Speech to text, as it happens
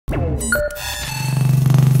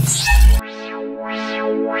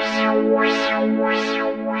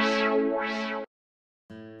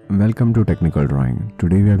Welcome to Technical Drawing.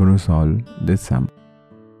 Today we are going to solve this sum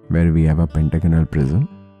where we have a pentagonal prism.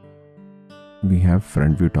 We have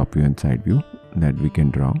front view, top view and side view that we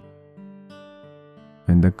can draw,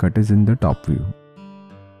 and the cut is in the top view.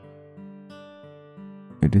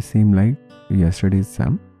 It is same like yesterday's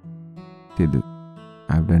sum. See this,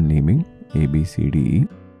 I have done naming A, B, C, D, E,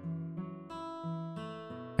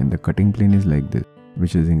 and the cutting plane is like this,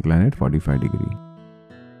 which is inclined at 45 degrees.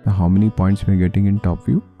 Now how many points we are getting in top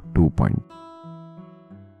view? 2 points.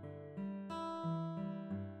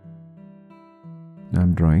 Now I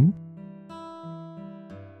am drawing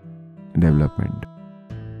development.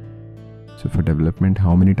 So for development,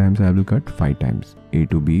 how many times I will cut? 5 times. A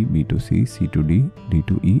to B, B to C, C to D, D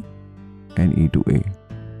to E and E to A.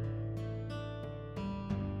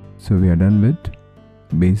 So we are done with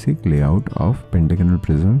basic layout of pentagonal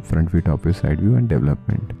prism, front view, top view, side view and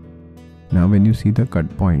development. Now when you see the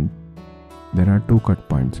cut point, there are 2 cut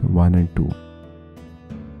points, 1 and 2.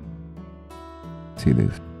 See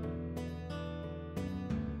this.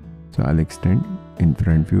 So I'll extend. In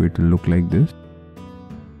front view it will look like this.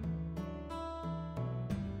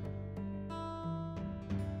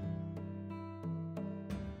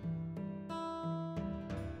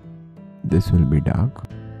 This will be dark.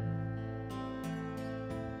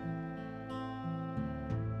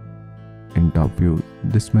 In top view,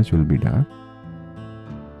 this much will be dark.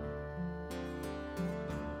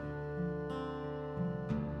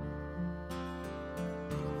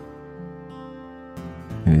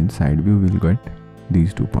 And in side view, we'll get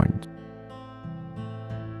these 2 points.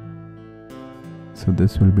 So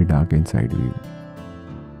this will be dark in side view.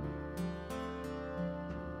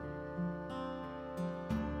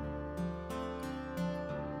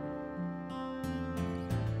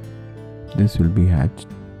 This will be hatched.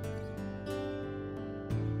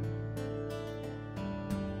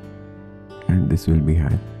 And this will be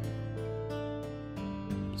hatched.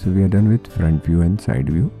 So we are done with front view and side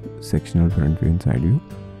view, sectional front view and side view.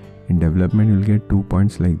 In development, you will get 2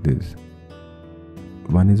 points like this.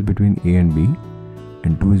 1 is between A and B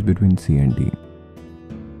and 2 is between C and D.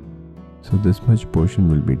 So this much portion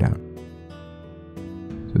will be dark.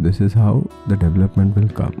 So this is how the development will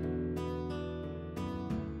come.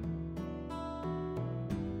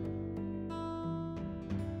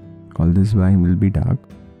 All this line will be dark.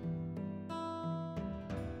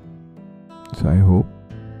 So I hope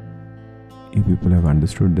you people have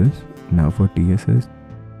understood this. Now for TSS,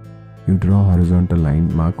 you draw horizontal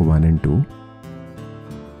line, mark 1 and 2.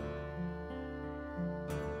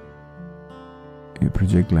 You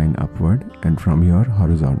project line upward and from your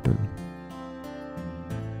horizontal.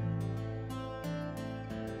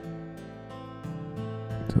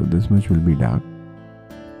 So this much will be dark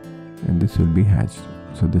and this will be hatched.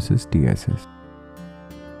 So this is TSS.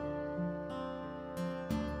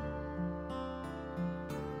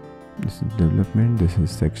 This is development, this is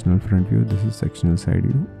sectional front view, this is sectional side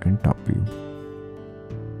view and top view.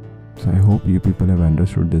 So I hope you people have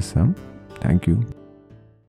understood this sum. Thank you.